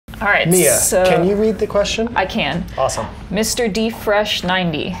All right, Mia, so can you read the question? I can. Awesome. Mr. D Fresh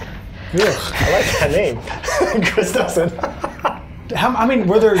 90. Ugh, I like that name. Chris doesn't. I mean,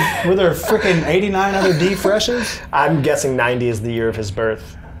 were there freaking 89 other D Freshes? I'm guessing 90 is the year of his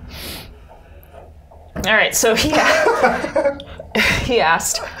birth. All right, so he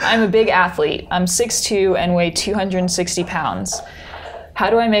asked, I'm a big athlete. I'm 6'2" and weigh 260 pounds. How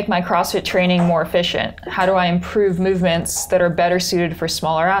do I make my CrossFit training more efficient? How do I improve movements that are better suited for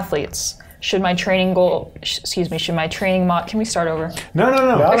smaller athletes? Should my training mod, can we start over? No.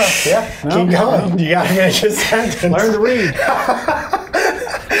 Yeah, keep going. You gotta finish your sentence. Learn to read.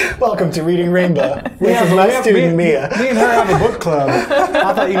 Welcome to Reading Rainbow. This is my student, Mia. Me and her have a book club.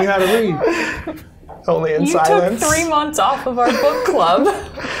 I thought you knew how to read. Only in You silence. took 3 months off of our book club.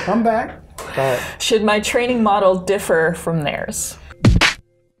 I'm back. Should my training model differ from theirs?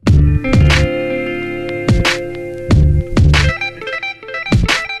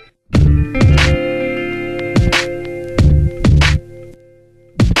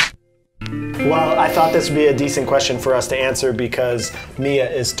 Well, I thought this would be a decent question for us to answer because Mia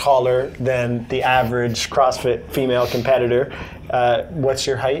is taller than the average CrossFit female competitor. What's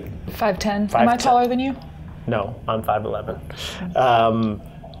your height? 5'10". Am I taller than you? No, I'm 5'11".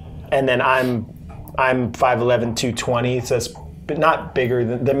 And then I'm 5'11", 220, so it's not bigger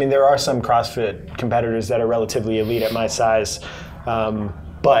than, I mean, there are some CrossFit competitors that are relatively elite at my size,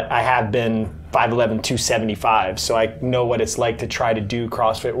 but I have been 5'11", 275, so I know what it's like to try to do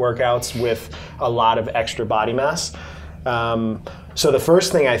CrossFit workouts with a lot of extra body mass. So the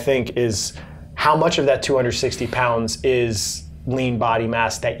first thing I think is how much of that 260 pounds is lean body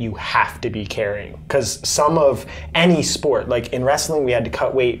mass that you have to be carrying, because some of any sport, like in wrestling we had to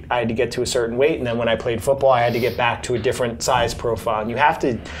cut weight, I had to get to a certain weight, and then when I played football I had to get back to a different size profile. And you have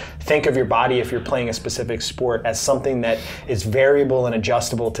to think of your body, if you're playing a specific sport, as something that is variable and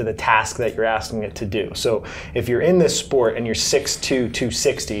adjustable to the task that you're asking it to do. So if you're in this sport and you're 6'2",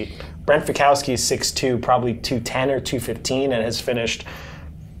 260, Brent Fikowski is 6'2", probably 210 or 215, and has finished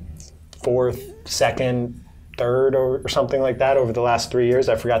 4th, 2nd, 3rd or something like that over the last 3 years.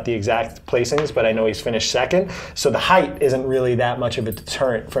 I forgot the exact placings, but I know he's finished 2nd. So the height isn't really that much of a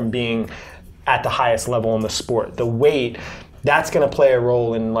deterrent from being at the highest level in the sport. The weight, that's going to play a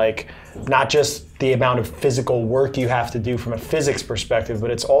role in, like, not just the amount of physical work you have to do from a physics perspective, but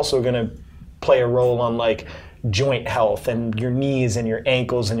it's also going to play a role on, like, joint health and your knees and your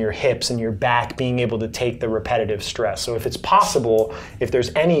ankles and your hips and your back being able to take the repetitive stress. So if it's possible, if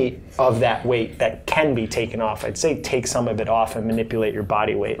there's any of that weight that can be taken off, I'd say take some of it off and manipulate your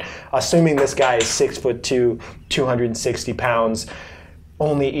body weight. Assuming this guy is 6'2", 260 pounds,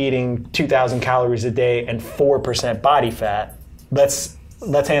 only eating 2,000 calories a day and 4% body fat,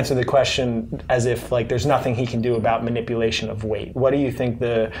 let's answer the question as if, like, there's nothing he can do about manipulation of weight. What do you think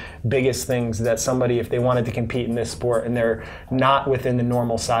the biggest things that somebody, if they wanted to compete in this sport and they're not within the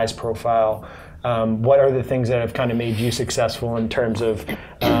normal size profile, what are the things that have kind of made you successful in terms of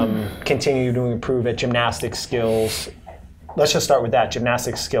continuing to improve at gymnastic skills? Let's just start with that,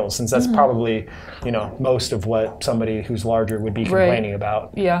 gymnastic skills, since that's probably, you know, most of what somebody who's larger would be complaining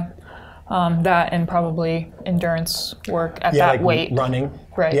about. Yeah. That and probably endurance work at that like weight. Running.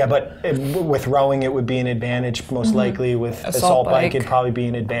 Right. Yeah, but with rowing it would be an advantage most likely. With assault bike it'd probably be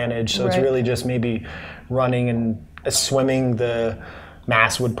an advantage. So it's really just maybe running and swimming. The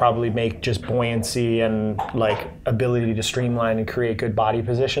mass would probably make just buoyancy and, like, ability to streamline and create good body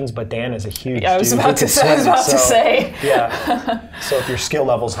positions. But Dan is a huge dude. I was about to say. Yeah. So if your skill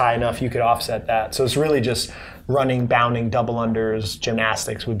level's high enough, you could offset that. So it's really just running, bounding, double unders,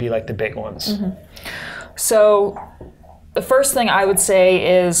 gymnastics would be like the big ones. So the first thing I would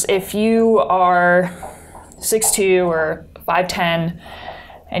say is if you are 6'2" or 5'10"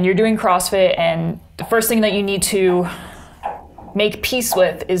 and you're doing CrossFit, and the first thing that you need to make peace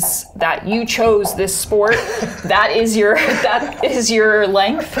with is that you chose this sport. that is your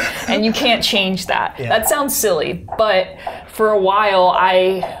length, and you can't change that. Yeah. That sounds silly, but for a while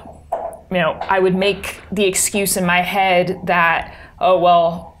I would make the excuse in my head that, oh,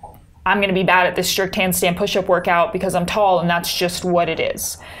 well, I'm going to be bad at this strict handstand push-up workout because I'm tall, and that's just what it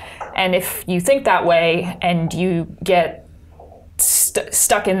is. And if you think that way and you get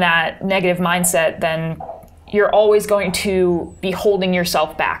stuck in that negative mindset, then you're always going to be holding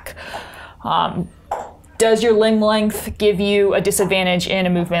yourself back. Does your limb length give you a disadvantage in a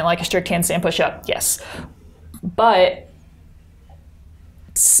movement like a strict handstand push-up? Yes. But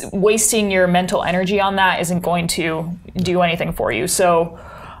wasting your mental energy on that isn't going to do anything for you. So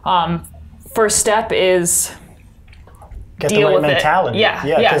first step is get the right mentality.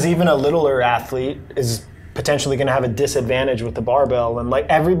 Yeah, because even a littler athlete is potentially going to have a disadvantage with the barbell. And like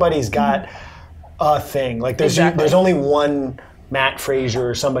everybody's got a thing. Like there's only one Matt Frazier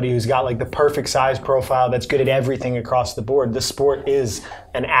or somebody who's got like the perfect size profile that's good at everything across the board. The sport is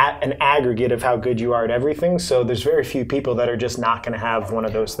an aggregate of how good you are at everything. So there's very few people that are just not going to have one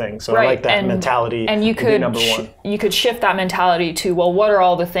of those things. So I like that mentality. And you could number one. You could shift that mentality to, well, what are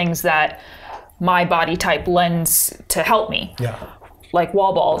all the things that my body type lends to help me? Yeah. Like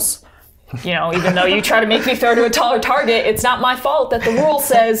wall balls. You know, even though you try to make me throw to a taller target, it's not my fault that the rule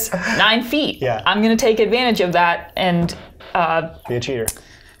says 9 feet. Yeah. I'm going to take advantage of that and be a cheater.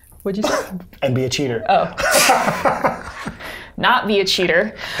 What'd you say? And be a cheater. Oh. Not be a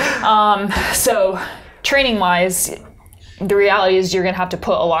cheater. So training-wise, the reality is you're going to have to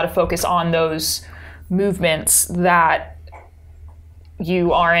put a lot of focus on those movements that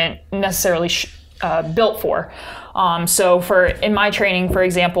you aren't necessarily built for. So in my training, for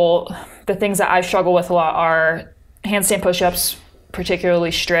example, the things that I struggle with a lot are handstand push-ups,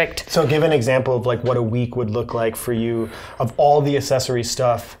 particularly strict. So give an example of like what a week would look like for you of all the accessory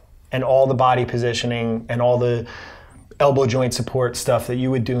stuff and all the body positioning and all the elbow joint support stuff that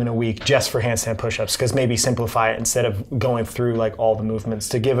you would do in a week just for handstand push-ups, because maybe simplify it instead of going through like all the movements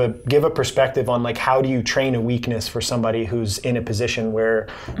to give a perspective on like how do you train a weakness for somebody who's in a position where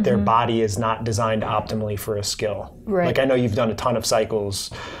their body is not designed optimally for a skill. Right. Like I know you've done a ton of cycles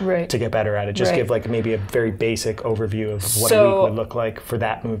to get better at it. Just give like maybe a very basic overview of what a week would look like for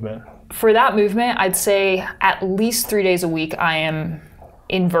that movement. For that movement, I'd say at least 3 days a week I am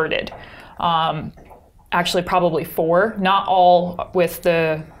inverted. Actually probably 4, not all with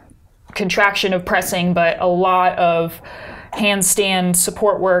the contraction of pressing, but a lot of handstand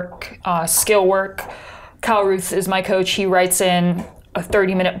support work, skill work. Kyle Ruth is my coach. He writes in a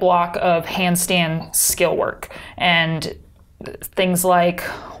 30-minute block of handstand skill work and things like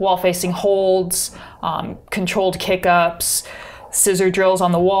wall-facing holds, controlled kick-ups, scissor drills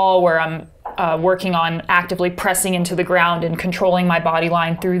on the wall where I'm working on actively pressing into the ground and controlling my body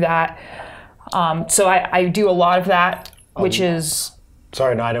line through that. So I do a lot of that, which is...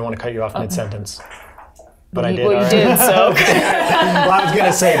 Sorry, no, I didn't want to cut you off mid-sentence. But I did. Well, you did, so... Well, I was going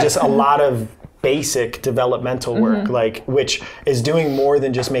to say just a lot of basic developmental work, like which is doing more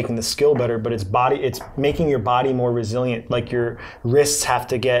than just making the skill better, but it's making your body more resilient. Like your wrists have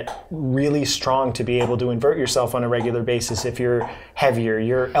to get really strong to be able to invert yourself on a regular basis. If you're heavier,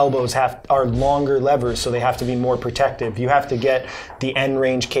 your elbows are longer levers, so they have to be more protective. You have to get the end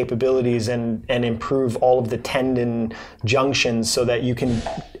range capabilities and improve all of the tendon junctions so that you can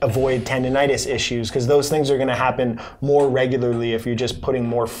avoid tendonitis issues, because those things are going to happen more regularly if you're just putting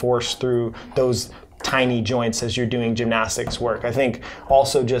more force through those tiny joints as you're doing gymnastics work. I think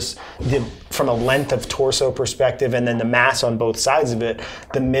also just from a length of torso perspective and then the mass on both sides of it,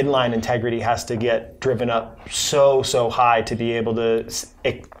 the midline integrity has to get driven up so high to be able to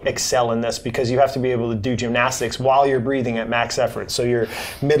excel in this, because you have to be able to do gymnastics while you're breathing at max effort. So your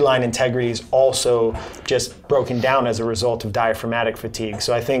midline integrity is also just broken down as a result of diaphragmatic fatigue.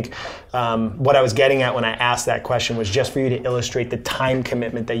 So I think what I was getting at when I asked that question was just for you to illustrate the time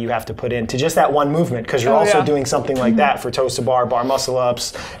commitment that you have to put into just that one movement, because you're also doing something like that for toes to bar, bar muscle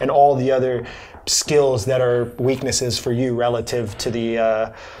ups, and all the other skills that are weaknesses for you relative to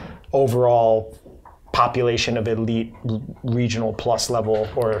the overall population of elite regional plus level,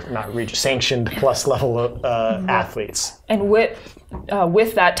 or not sanctioned plus level athletes. And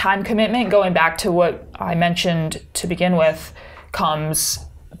with that time commitment, going back to what I mentioned to begin with, comes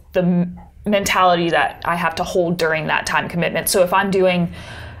the mentality that I have to hold during that time commitment. So if I'm doing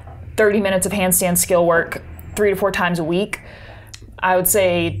 30 minutes of handstand skill work 3 to 4 times a week, I would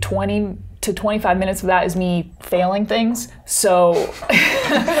say 20 to 25 minutes of that is me failing things. So,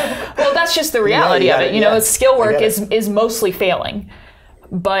 well, that's just the reality of it. You know, skill work is mostly failing.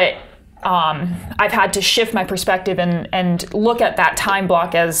 But I've had to shift my perspective and look at that time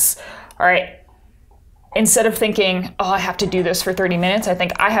block as, all right, instead of thinking, oh, I have to do this for 30 minutes, I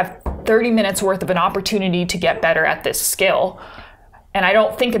think I have 30 minutes worth of an opportunity to get better at this skill. And I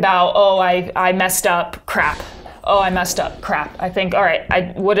don't think about, oh, I messed up, crap. Oh, I messed up, crap. I think, all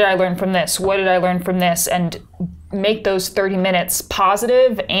right, what did I learn from this? What did I learn from this? And make those 30 minutes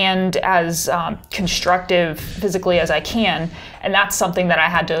positive and as constructive physically as I can. And that's something that I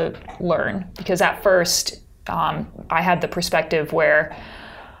had to learn, because at first I had the perspective where,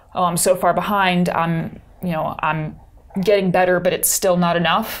 oh, I'm so far behind, I'm getting better, but it's still not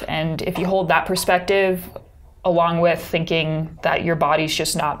enough. And if you hold that perspective along with thinking that your body's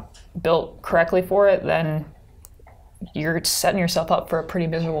just not built correctly for it, then you're setting yourself up for a pretty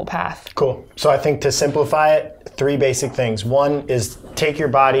miserable path. Cool. So I think to simplify it, 3 basic things. One is take your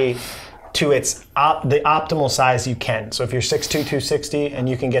body to the optimal size you can. So if you're 6'2", 260 and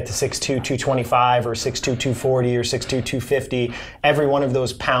you can get to 6'2", 225 or 6'2", 240 or 6'2", 250, every one of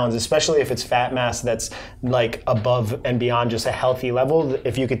those pounds, especially if it's fat mass that's like above and beyond just a healthy level,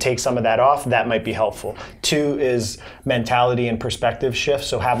 if you could take some of that off, that might be helpful. 2 is mentality and perspective shift.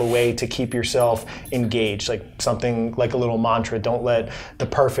 So have a way to keep yourself engaged, like something like a little mantra. Don't let the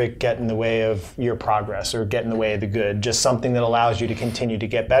perfect get in the way of your progress or get in the way of the good. Just something that allows you to continue to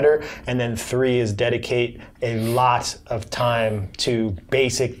get better. And then 3 is dedicate a lot of time to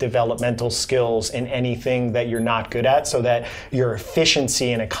basic developmental skills in anything that you're not good at, so that your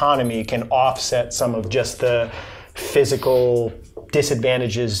efficiency and economy can offset some of just the physical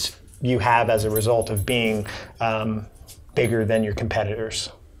disadvantages you have as a result of being bigger than your competitors.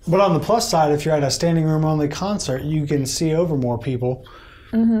 But on the plus side, if you're at a standing room only concert, you can see over more people.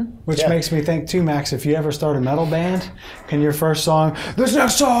 Which makes me think too, Max, if you ever start a metal band, can your first song, this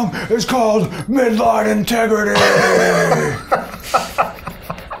next song is called Midline Integrity.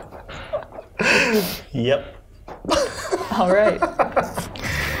 Yep. All right.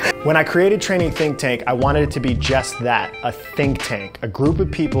 When I created Training Think Tank, I wanted it to be just that, a think tank, a group of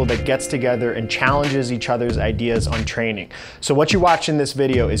people that gets together and challenges each other's ideas on training. So what you watch in this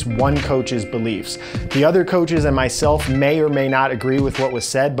video is one coach's beliefs. The other coaches and myself may or may not agree with what was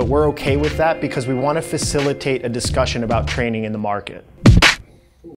said, but we're okay with that because we want to facilitate a discussion about training in the market.